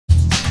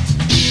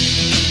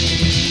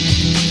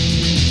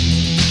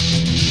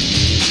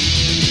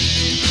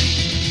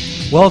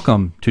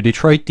Welcome to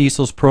Detroit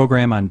Diesel's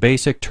program on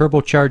basic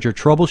turbocharger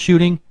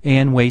troubleshooting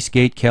and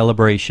wastegate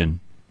calibration.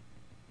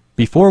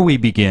 Before we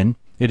begin,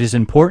 it is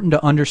important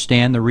to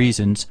understand the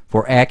reasons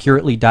for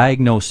accurately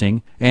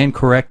diagnosing and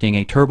correcting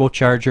a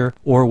turbocharger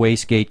or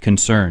wastegate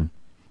concern.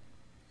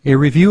 A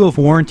review of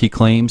warranty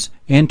claims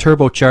and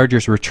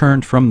turbochargers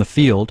returned from the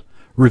field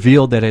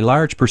revealed that a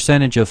large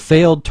percentage of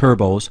failed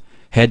turbos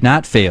had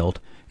not failed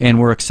and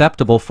were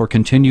acceptable for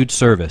continued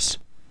service.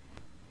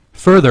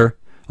 Further,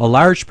 a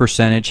large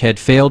percentage had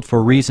failed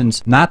for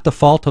reasons not the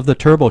fault of the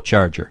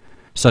turbocharger,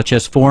 such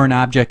as foreign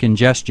object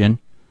ingestion,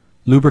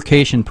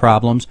 lubrication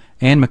problems,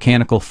 and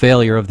mechanical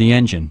failure of the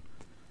engine.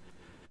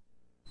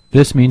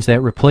 This means that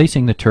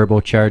replacing the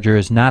turbocharger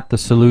is not the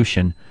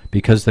solution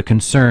because the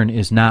concern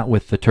is not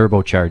with the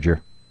turbocharger.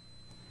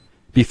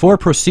 Before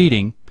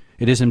proceeding,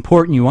 it is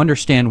important you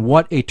understand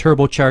what a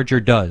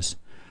turbocharger does,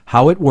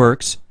 how it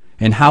works,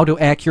 and how to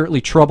accurately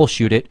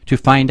troubleshoot it to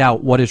find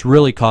out what is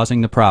really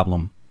causing the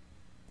problem.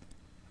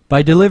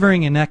 By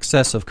delivering in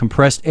excess of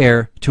compressed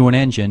air to an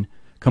engine,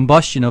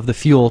 combustion of the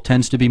fuel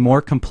tends to be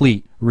more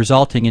complete,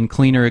 resulting in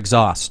cleaner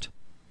exhaust.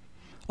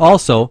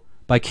 Also,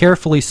 by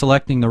carefully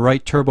selecting the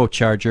right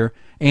turbocharger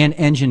and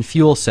engine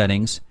fuel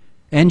settings,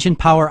 engine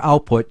power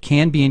output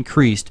can be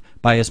increased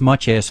by as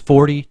much as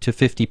 40 to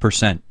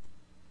 50%.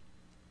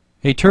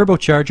 A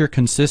turbocharger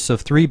consists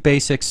of three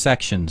basic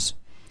sections: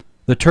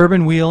 the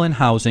turbine wheel and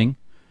housing,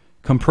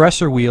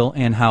 compressor wheel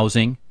and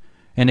housing,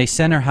 and a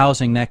center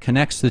housing that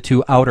connects the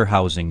two outer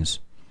housings.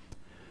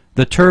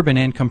 The turbine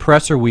and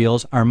compressor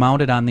wheels are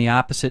mounted on the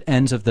opposite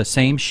ends of the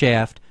same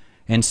shaft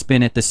and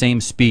spin at the same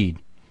speed.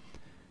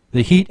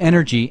 The heat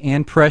energy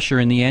and pressure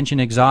in the engine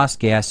exhaust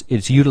gas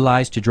is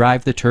utilized to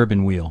drive the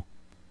turbine wheel.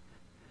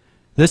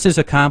 This is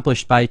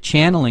accomplished by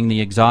channeling the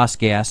exhaust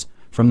gas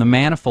from the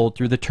manifold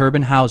through the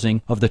turbine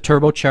housing of the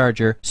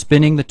turbocharger,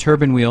 spinning the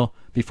turbine wheel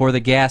before the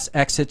gas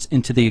exits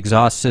into the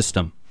exhaust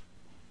system.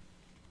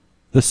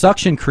 The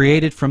suction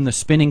created from the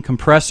spinning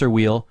compressor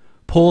wheel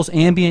pulls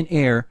ambient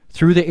air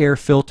through the air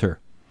filter.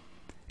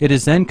 It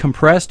is then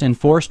compressed and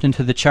forced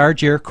into the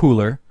charge air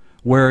cooler,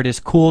 where it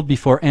is cooled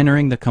before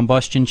entering the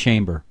combustion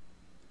chamber.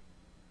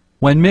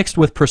 When mixed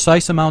with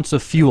precise amounts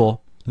of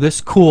fuel,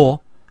 this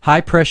cool,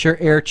 high-pressure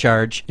air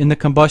charge in the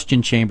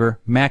combustion chamber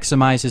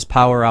maximizes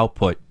power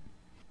output.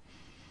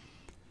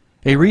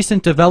 A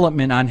recent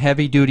development on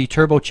heavy-duty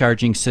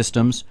turbocharging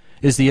systems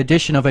is the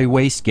addition of a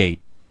wastegate.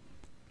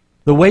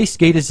 The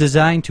wastegate is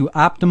designed to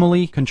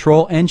optimally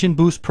control engine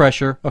boost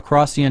pressure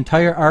across the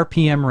entire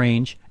RPM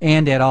range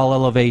and at all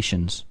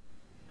elevations.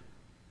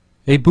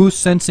 A boost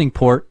sensing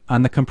port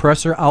on the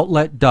compressor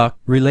outlet duct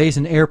relays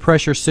an air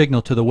pressure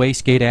signal to the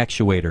wastegate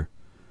actuator.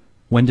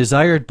 When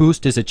desired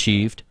boost is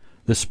achieved,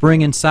 the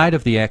spring inside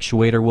of the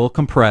actuator will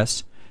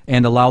compress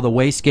and allow the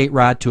wastegate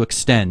rod to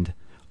extend,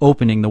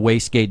 opening the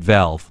wastegate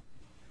valve.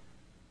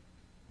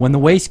 When the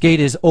wastegate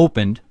is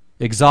opened,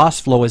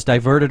 exhaust flow is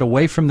diverted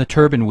away from the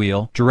turbine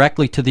wheel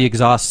directly to the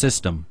exhaust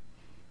system.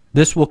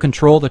 This will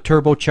control the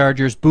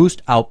turbocharger's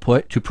boost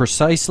output to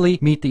precisely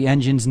meet the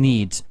engine's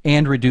needs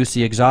and reduce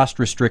the exhaust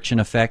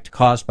restriction effect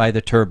caused by the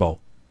turbo.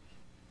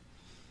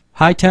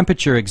 High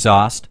temperature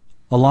exhaust,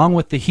 along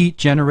with the heat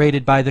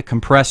generated by the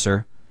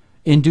compressor,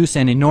 induce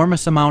an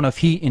enormous amount of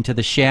heat into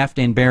the shaft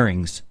and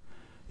bearings.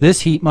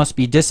 This heat must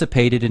be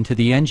dissipated into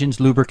the engine's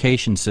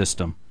lubrication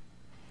system.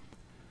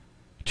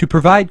 To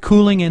provide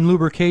cooling and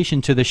lubrication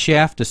to the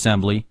shaft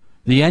assembly,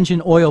 the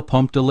engine oil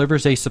pump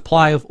delivers a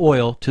supply of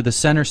oil to the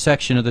center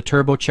section of the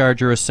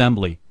turbocharger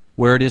assembly,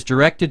 where it is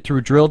directed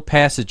through drilled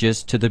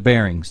passages to the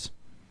bearings.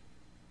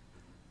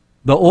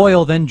 The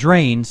oil then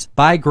drains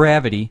by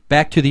gravity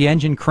back to the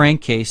engine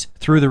crankcase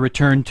through the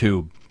return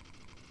tube.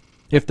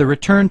 If the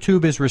return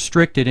tube is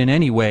restricted in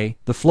any way,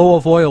 the flow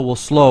of oil will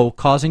slow,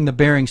 causing the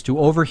bearings to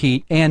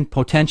overheat and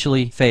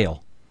potentially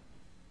fail.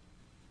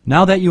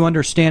 Now that you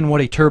understand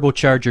what a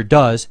turbocharger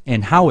does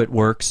and how it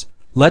works,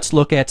 let's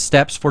look at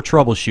steps for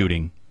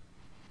troubleshooting.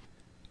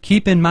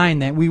 Keep in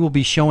mind that we will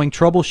be showing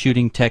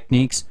troubleshooting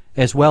techniques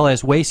as well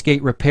as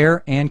wastegate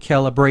repair and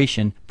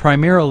calibration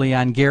primarily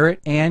on Garrett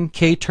and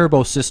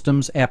K-Turbo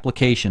systems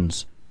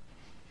applications.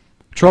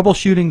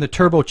 Troubleshooting the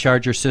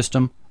turbocharger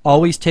system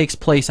always takes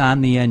place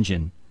on the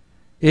engine.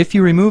 If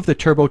you remove the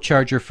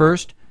turbocharger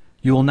first,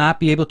 you will not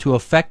be able to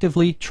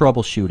effectively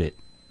troubleshoot it.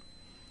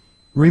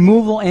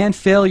 Removal and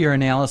failure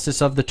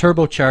analysis of the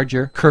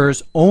turbocharger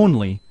occurs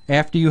only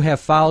after you have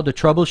followed a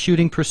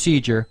troubleshooting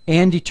procedure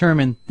and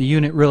determined the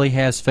unit really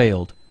has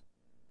failed.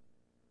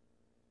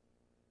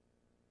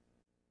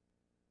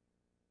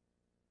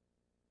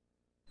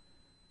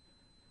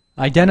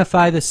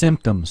 Identify the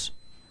symptoms.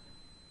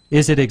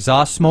 Is it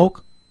exhaust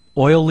smoke,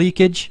 oil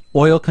leakage,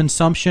 oil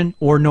consumption,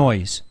 or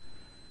noise?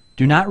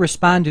 Do not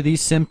respond to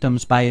these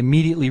symptoms by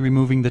immediately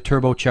removing the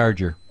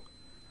turbocharger.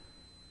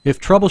 If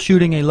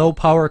troubleshooting a low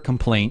power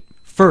complaint,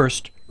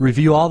 first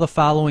review all the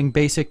following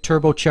basic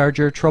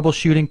turbocharger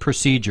troubleshooting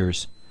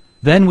procedures.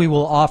 Then we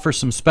will offer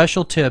some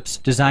special tips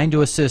designed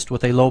to assist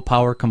with a low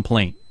power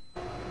complaint.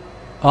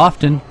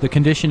 Often the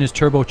condition is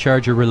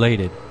turbocharger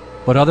related.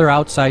 but other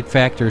outside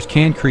factors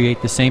can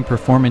create the same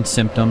performance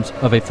symptoms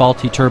of a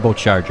faulty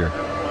turbocharger,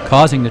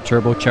 causing the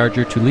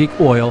turbocharger to leak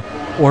oil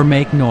or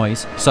make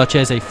noise, such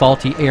as a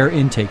faulty air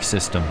intake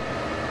system.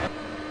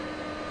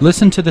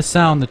 Listen to the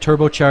sound the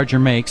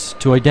turbocharger makes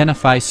to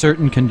identify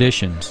certain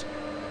conditions.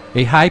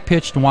 A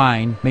high-pitched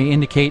whine may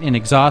indicate an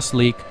exhaust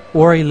leak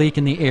or a leak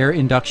in the air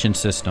induction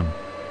system.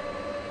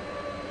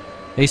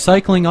 A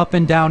cycling up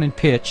and down in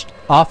pitch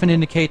often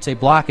indicates a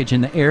blockage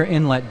in the air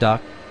inlet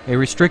duct, a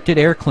restricted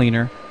air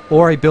cleaner,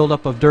 or a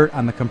buildup of dirt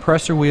on the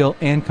compressor wheel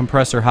and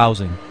compressor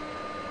housing.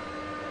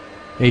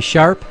 A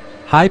sharp,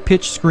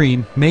 high-pitched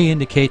scream may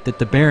indicate that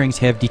the bearings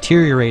have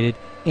deteriorated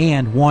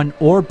and one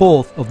or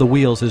both of the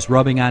wheels is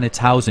rubbing on its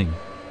housing.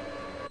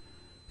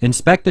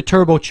 Inspect the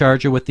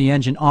turbocharger with the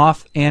engine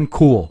off and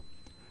cool.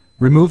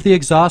 Remove the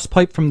exhaust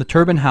pipe from the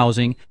turbine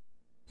housing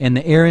and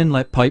the air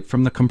inlet pipe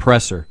from the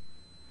compressor.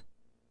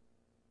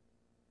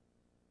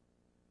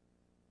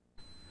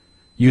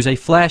 Use a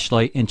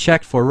flashlight and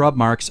check for rub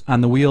marks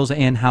on the wheels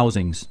and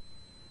housings.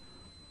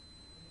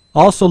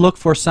 Also look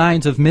for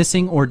signs of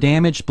missing or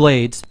damaged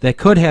blades that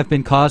could have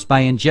been caused by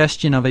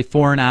ingestion of a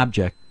foreign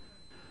object.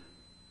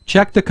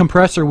 Check the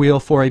compressor wheel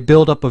for a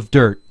buildup of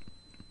dirt.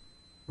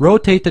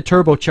 Rotate the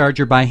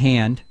turbocharger by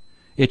hand.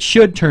 It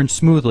should turn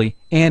smoothly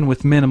and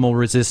with minimal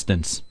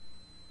resistance.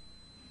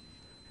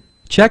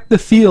 Check the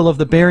feel of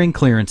the bearing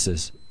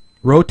clearances.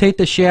 Rotate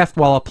the shaft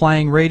while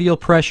applying radial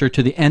pressure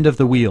to the end of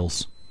the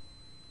wheels.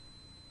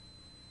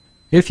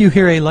 If you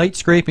hear a light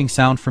scraping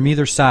sound from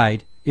either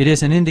side, it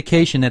is an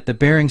indication that the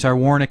bearings are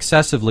worn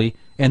excessively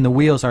and the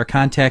wheels are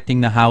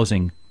contacting the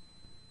housing.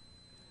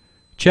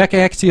 Check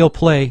axial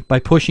play by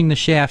pushing the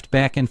shaft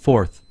back and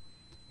forth.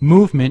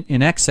 Movement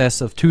in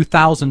excess of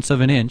 0.02 of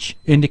an inch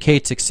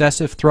indicates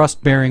excessive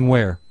thrust bearing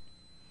wear.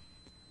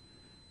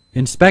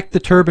 Inspect the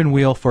turbine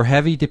wheel for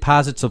heavy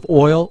deposits of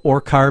oil or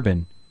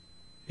carbon.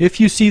 If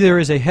you see there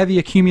is a heavy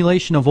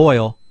accumulation of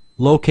oil,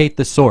 locate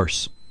the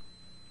source.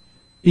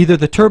 Either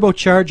the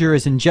turbocharger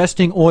is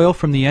ingesting oil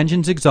from the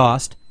engine's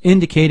exhaust,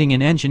 indicating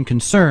an engine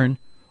concern,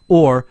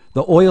 or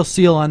the oil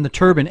seal on the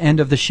turbine end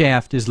of the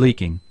shaft is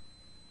leaking.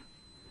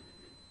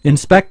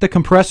 Inspect the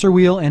compressor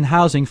wheel and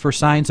housing for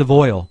signs of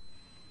oil.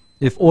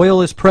 If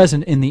oil is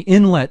present in the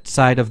inlet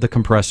side of the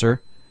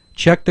compressor,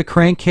 check the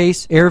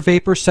crankcase air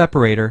vapor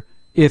separator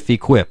if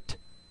equipped.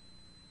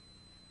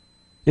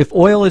 If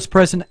oil is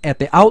present at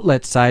the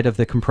outlet side of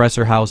the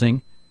compressor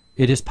housing,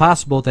 it is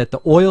possible that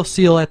the oil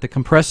seal at the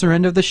compressor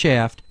end of the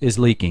shaft is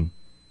leaking.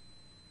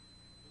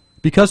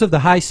 Because of the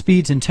high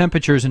speeds and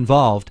temperatures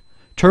involved,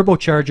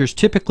 turbochargers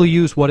typically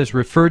use what is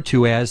referred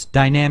to as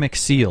dynamic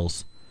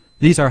seals.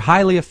 These are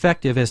highly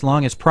effective as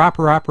long as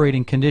proper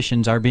operating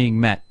conditions are being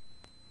met.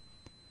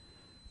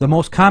 The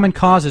most common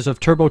causes of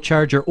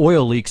turbocharger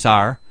oil leaks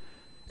are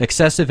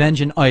excessive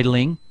engine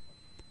idling,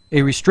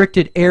 a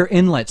restricted air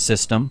inlet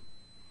system,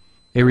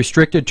 a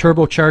restricted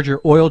turbocharger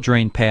oil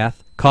drain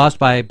path caused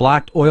by a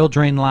blocked oil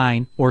drain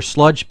line or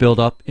sludge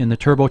buildup in the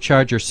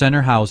turbocharger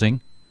center housing,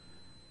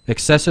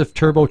 excessive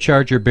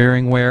turbocharger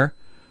bearing wear,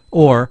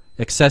 or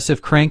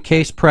excessive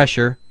crankcase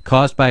pressure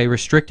caused by a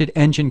restricted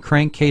engine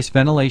crankcase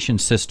ventilation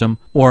system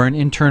or an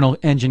internal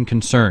engine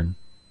concern.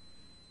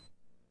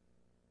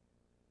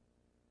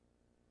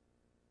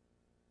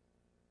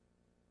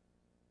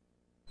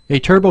 A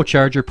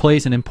turbocharger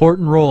plays an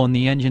important role in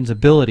the engine's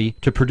ability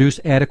to produce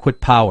adequate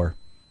power.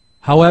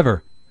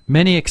 However,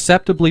 many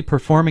acceptably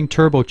performing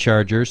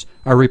turbochargers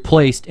are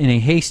replaced in a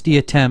hasty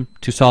attempt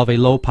to solve a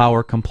low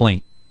power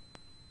complaint.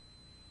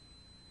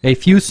 A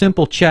few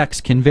simple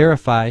checks can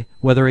verify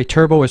whether a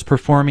turbo is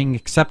performing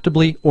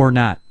acceptably or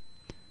not.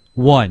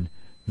 1.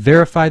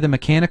 Verify the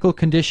mechanical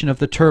condition of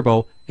the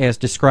turbo as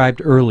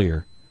described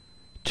earlier.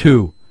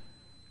 2.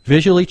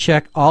 Visually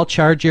check all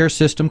charge air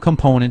system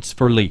components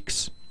for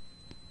leaks.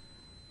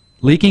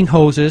 Leaking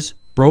hoses,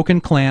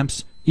 broken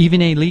clamps,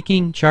 even a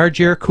leaking charge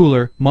air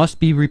cooler must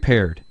be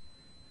repaired.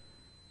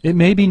 It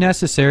may be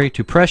necessary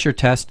to pressure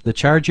test the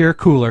charge air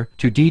cooler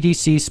to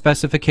DDC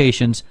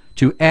specifications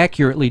to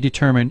accurately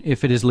determine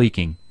if it is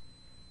leaking.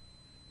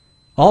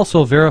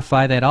 Also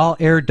verify that all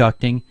air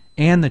ducting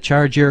and the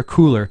charge air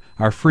cooler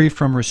are free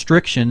from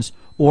restrictions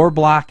or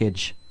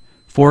blockage,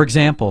 for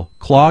example,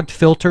 clogged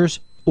filters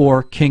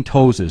or kinked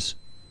hoses.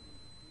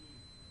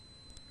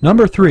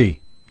 Number 3.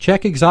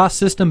 Check exhaust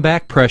system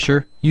back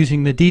pressure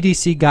using the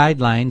DDC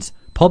guidelines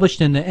published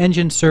in the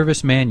Engine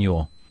Service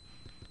Manual.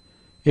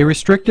 A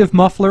restrictive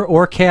muffler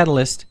or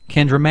catalyst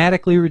can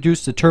dramatically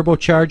reduce the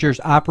turbocharger's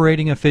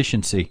operating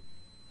efficiency.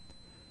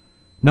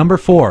 Number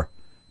 4.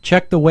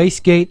 Check the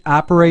wastegate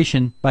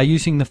operation by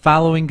using the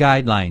following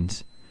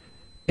guidelines.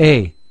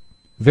 A.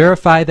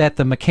 Verify that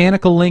the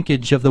mechanical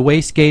linkage of the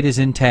wastegate is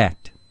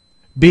intact.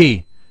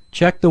 B.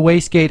 Check the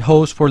wastegate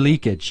hose for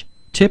leakage,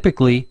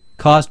 typically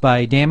caused by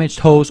a damaged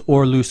hose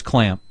or loose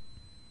clamp.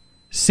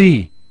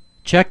 C.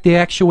 Check the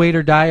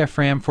actuator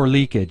diaphragm for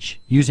leakage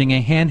using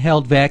a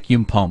handheld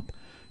vacuum pump.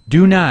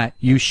 Do not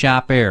use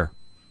shop air.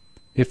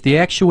 If the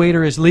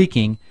actuator is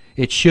leaking,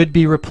 it should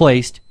be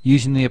replaced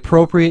using the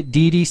appropriate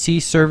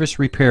DDC service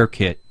repair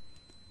kit.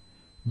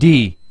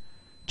 D.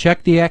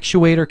 check the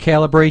actuator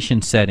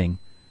calibration setting.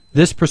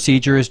 This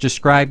procedure is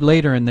described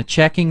later in the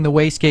Checking the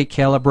Wastegate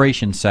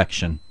Calibration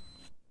section.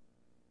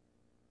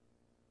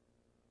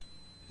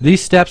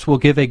 These steps will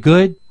give a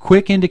good,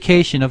 quick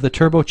indication of the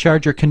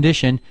turbocharger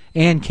condition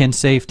and can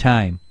save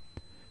time.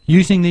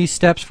 Using these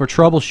steps for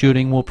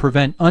troubleshooting will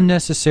prevent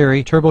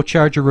unnecessary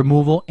turbocharger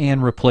removal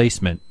and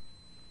replacement.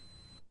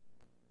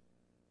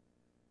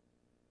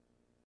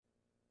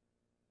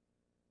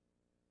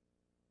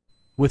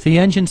 With the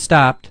engine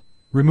stopped,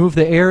 remove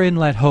the air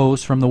inlet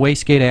hose from the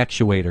wastegate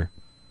actuator.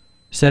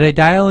 Set a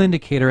dial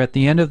indicator at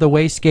the end of the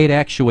wastegate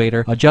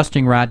actuator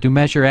adjusting rod to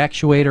measure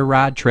actuator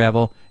rod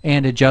travel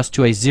and adjust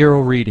to a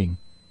 0 reading.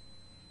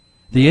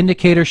 The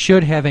indicator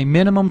should have a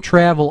minimum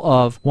travel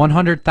of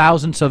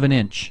 1/100,000ths of an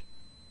inch.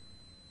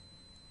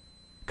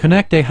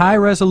 Connect a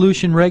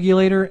high-resolution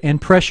regulator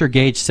and pressure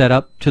gauge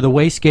setup to the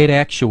wastegate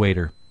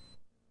actuator.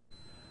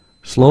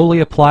 Slowly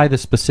apply the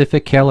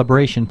specific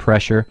calibration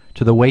pressure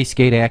to the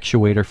wastegate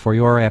actuator for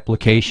your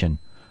application,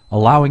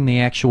 allowing the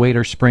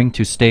actuator spring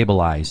to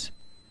stabilize.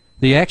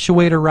 The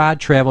actuator rod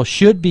travel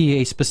should be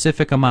a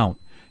specific amount,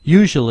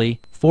 usually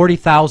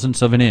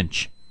 40/100ths of an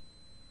inch.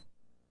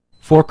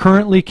 For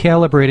currently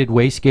calibrated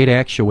wastegate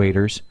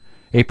actuators,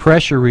 a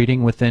pressure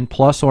reading within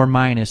plus or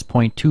minus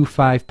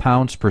 0.25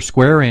 pounds per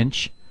square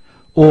inch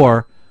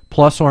or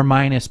plus or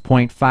minus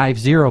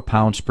 0.50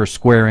 pounds per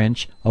square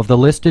inch of the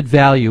listed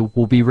value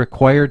will be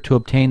required to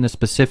obtain the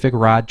specific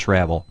rod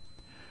travel.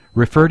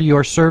 Refer to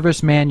your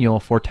service manual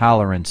for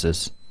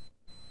tolerances.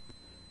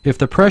 If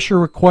the pressure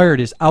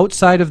required is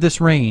outside of this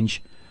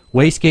range,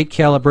 wastegate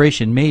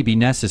calibration may be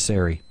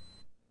necessary.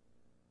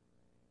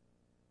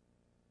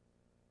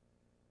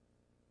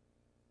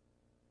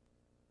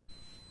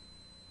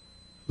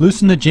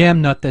 Loosen the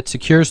jam nut that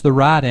secures the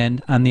rod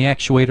end on the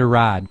actuator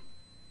rod.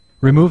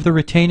 Remove the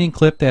retaining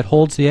clip that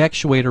holds the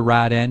actuator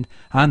rod end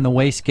on the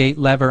wastegate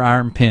lever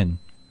arm pin.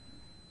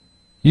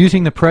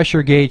 Using the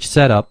pressure gauge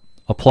setup,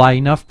 apply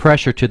enough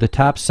pressure to the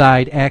top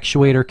side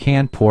actuator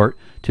can port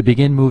to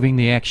begin moving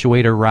the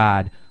actuator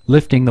rod,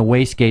 lifting the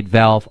wastegate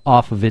valve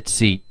off of its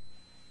seat.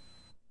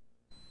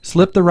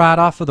 Slip the rod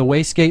off of the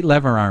wastegate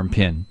lever arm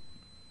pin.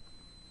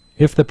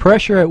 If the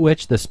pressure at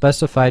which the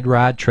specified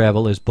rod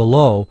travel is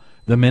below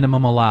the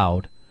minimum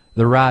allowed,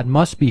 the rod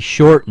must be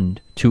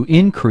shortened to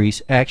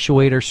increase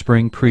actuator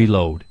spring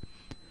preload.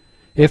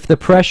 If the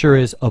pressure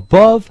is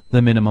above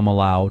the minimum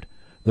allowed,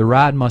 the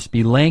rod must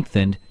be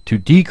lengthened to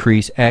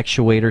decrease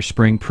actuator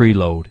spring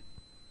preload.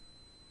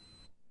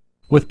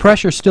 With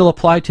pressure still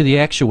applied to the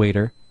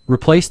actuator,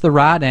 replace the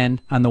rod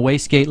end on the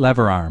wastegate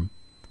lever arm.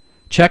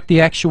 Check the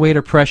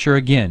actuator pressure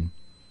again.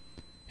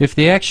 If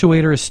the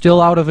actuator is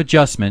still out of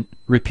adjustment,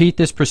 repeat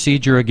this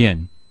procedure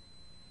again.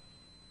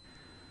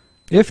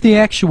 If the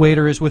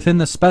actuator is within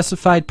the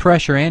specified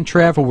pressure and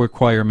travel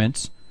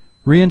requirements,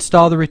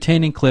 reinstall the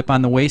retaining clip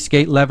on the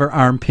wastegate lever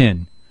arm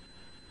pin.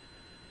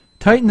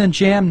 Tighten the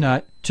jam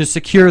nut to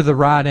secure the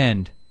rod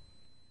end.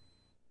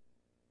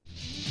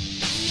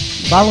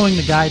 Following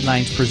the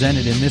guidelines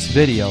presented in this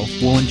video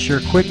will ensure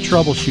quick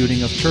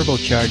troubleshooting of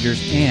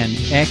turbochargers and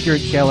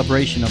accurate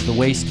calibration of the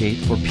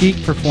wastegate for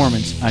peak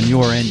performance on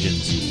your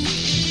engines.